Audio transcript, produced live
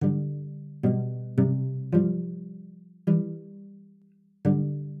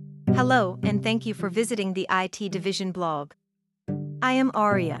Hello, and thank you for visiting the IT Division blog. I am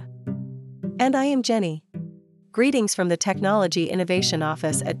Aria. And I am Jenny. Greetings from the Technology Innovation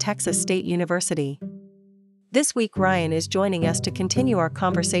Office at Texas State University. This week Ryan is joining us to continue our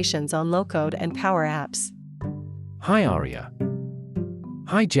conversations on low-code and Power Apps. Hi Aria.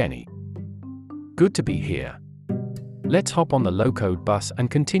 Hi Jenny. Good to be here. Let's hop on the low-code bus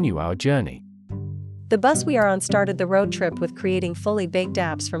and continue our journey. The bus we are on started the road trip with creating fully baked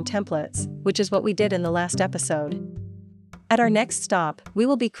apps from templates, which is what we did in the last episode. At our next stop, we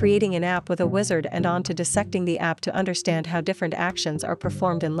will be creating an app with a wizard and on to dissecting the app to understand how different actions are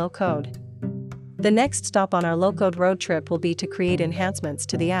performed in low code. The next stop on our low-code road trip will be to create enhancements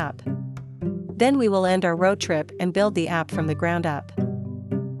to the app. Then we will end our road trip and build the app from the ground up.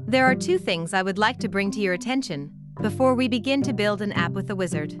 There are two things I would like to bring to your attention before we begin to build an app with the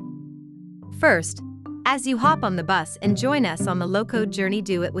wizard. First, as you hop on the bus and join us on the low-code journey,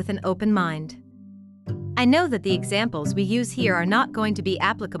 do it with an open mind. I know that the examples we use here are not going to be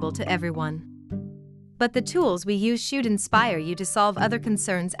applicable to everyone. But the tools we use should inspire you to solve other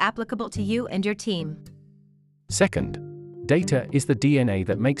concerns applicable to you and your team. Second, data is the DNA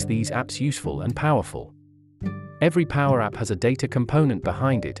that makes these apps useful and powerful. Every Power App has a data component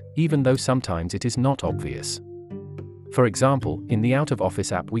behind it, even though sometimes it is not obvious. For example, in the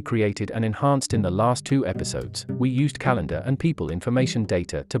out-of-office app we created and enhanced in the last 2 episodes, we used calendar and people information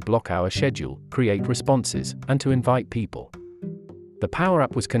data to block our schedule, create responses, and to invite people. The Power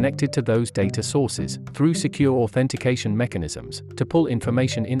App was connected to those data sources through secure authentication mechanisms to pull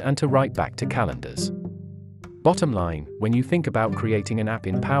information in and to write back to calendars. Bottom line, when you think about creating an app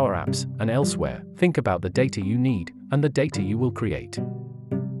in Power Apps and elsewhere, think about the data you need and the data you will create.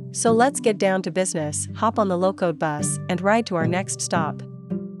 So let's get down to business, hop on the low-code bus, and ride to our next stop.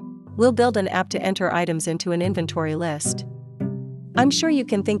 We'll build an app to enter items into an inventory list. I'm sure you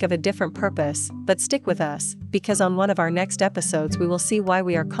can think of a different purpose, but stick with us, because on one of our next episodes we will see why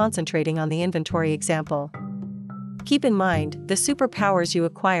we are concentrating on the inventory example. Keep in mind, the superpowers you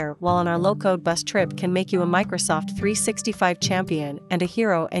acquire while on our low-code bus trip can make you a Microsoft 365 champion and a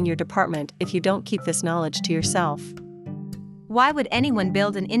hero in your department if you don't keep this knowledge to yourself. Why would anyone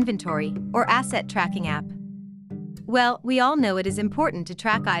build an inventory or asset tracking app? Well, we all know it is important to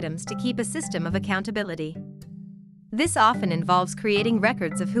track items to keep a system of accountability. This often involves creating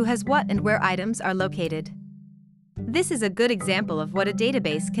records of who has what and where items are located. This is a good example of what a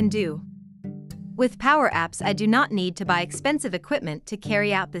database can do. With Power Apps, I do not need to buy expensive equipment to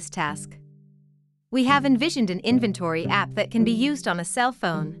carry out this task. We have envisioned an inventory app that can be used on a cell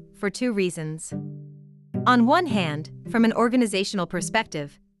phone for 2 reasons. On one hand, from an organizational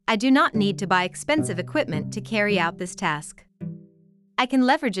perspective, I do not need to buy expensive equipment to carry out this task. I can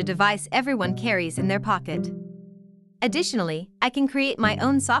leverage a device everyone carries in their pocket. Additionally, I can create my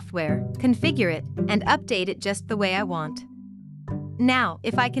own software, configure it, and update it just the way I want. Now,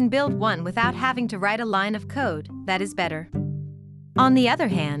 if I can build one without having to write a line of code, that is better. On the other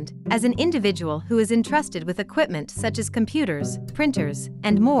hand, as an individual who is entrusted with equipment such as computers, printers,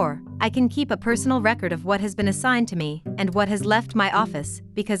 and more, I can keep a personal record of what has been assigned to me and what has left my office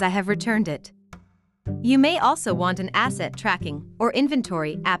because I have returned it. You may also want an asset tracking or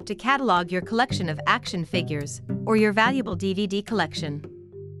inventory app to catalog your collection of action figures or your valuable DVD collection.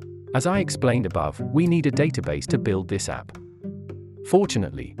 As I explained above, we need a database to build this app.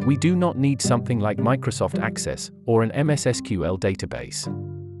 Fortunately, we do not need something like Microsoft Access or an MS SQL database.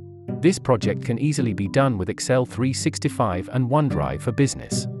 This project can easily be done with Excel 365 and OneDrive for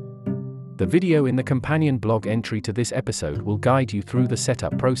Business. The video in the companion blog entry to this episode will guide you through the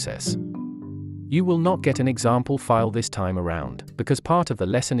setup process. You will not get an example file this time around, because part of the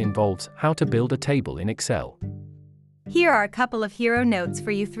lesson involves how to build a table in Excel. Here are a couple of hero notes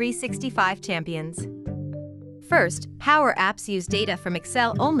for you 365 champions. First, Power Apps use data from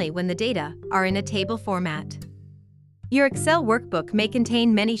Excel only when the data are in a table format. Your Excel workbook may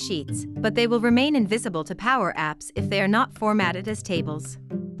contain many sheets, but they will remain invisible to Power Apps if they are not formatted as tables.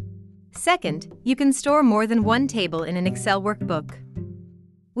 Second, you can store more than one table in an Excel workbook.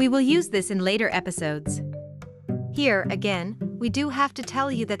 We will use this in later episodes. Here, again, we do have to tell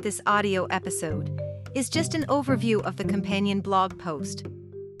you that this audio episode is just an overview of the companion blog post.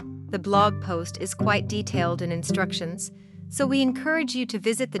 The blog post is quite detailed in instructions, so we encourage you to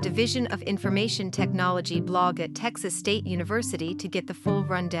visit the Division of Information Technology blog at Texas State University to get the full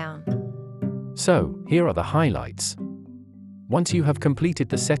rundown. So, here are the highlights. Once you have completed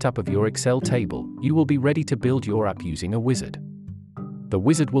the setup of your Excel table, you will be ready to build your app using a wizard. The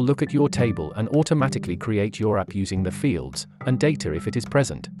wizard will look at your table and automatically create your app using the fields and data if it is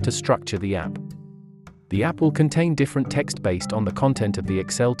present to structure the app. The app will contain different text based on the content of the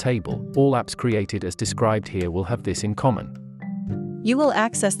Excel table. All apps created as described here will have this in common. You will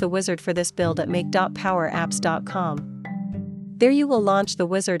access the wizard for this build at make.powerapps.com. There you will launch the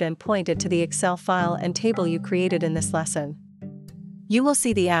wizard and point it to the Excel file and table you created in this lesson. You will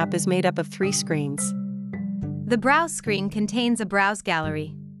see the app is made up of 3 screens. The Browse screen contains a Browse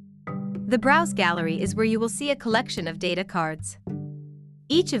gallery. The Browse gallery is where you will see a collection of data cards.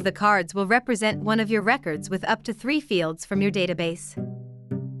 Each of the cards will represent one of your records with up to 3 fields from your database.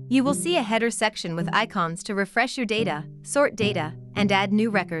 You will see a header section with icons to refresh your data, sort data, and add new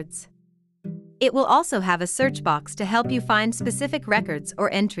records. It will also have a search box to help you find specific records or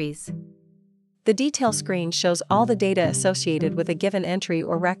entries. The detail screen shows all the data associated with a given entry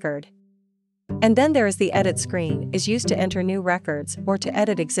or record. And then there is the edit screen, is used to enter new records or to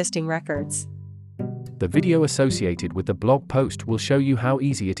edit existing records. The video associated with the blog post will show you how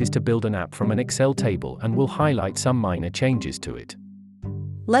easy it is to build an app from an Excel table and will highlight some minor changes to it.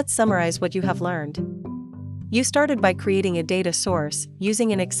 Let's summarize what you have learned. You started by creating a data source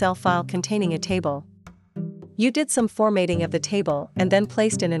using an Excel file containing a table. You did some formatting of the table and then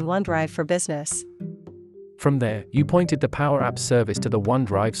placed it in OneDrive for Business. From there, you pointed the Power Apps service to the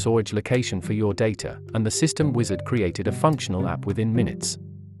OneDrive storage location for your data, and the system wizard created a functional app within minutes.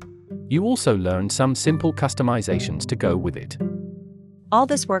 You also learned some simple customizations to go with it. All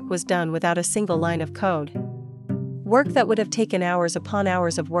this work was done without a single line of code. Work that would have taken hours upon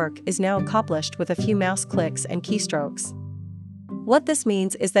hours of work is now accomplished with a few mouse clicks and keystrokes. What this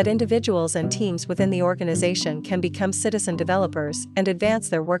means is that individuals and teams within the organization can become citizen developers and advance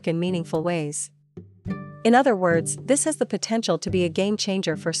their work in meaningful ways. In other words, this has the potential to be a game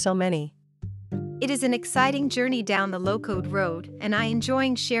changer for so many. It is an exciting journey down the low-code road, and I'm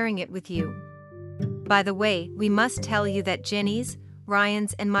enjoying sharing it with you. By the way, we must tell you that Jenny's,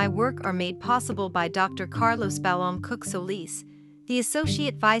 Ryan's, and my work are made possible by Dr. Carlos Balom Cook Solis, the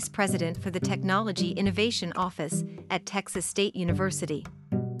Associate Vice President for the Technology Innovation Office at Texas State University.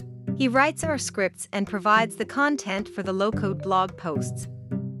 He writes our scripts and provides the content for the low-code blog posts.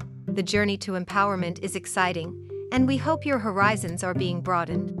 The journey to empowerment is exciting, and we hope your horizons are being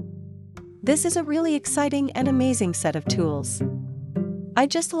broadened. This is a really exciting and amazing set of tools. I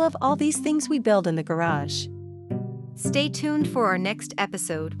just love all these things we build in the garage. Stay tuned for our next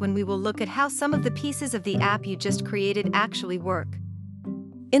episode when we will look at how some of the pieces of the app you just created actually work.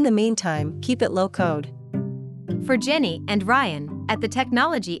 In the meantime, keep it low code. For Jenny and Ryan at the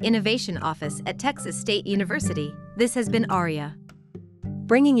Technology Innovation Office at Texas State University, this has been Aria,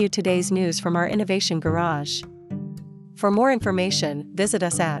 bringing you today's news from our Innovation Garage. For more information, visit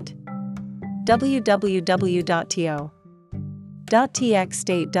us at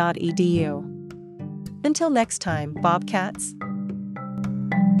www.to.txstate.edu. Until next time, Bobcats.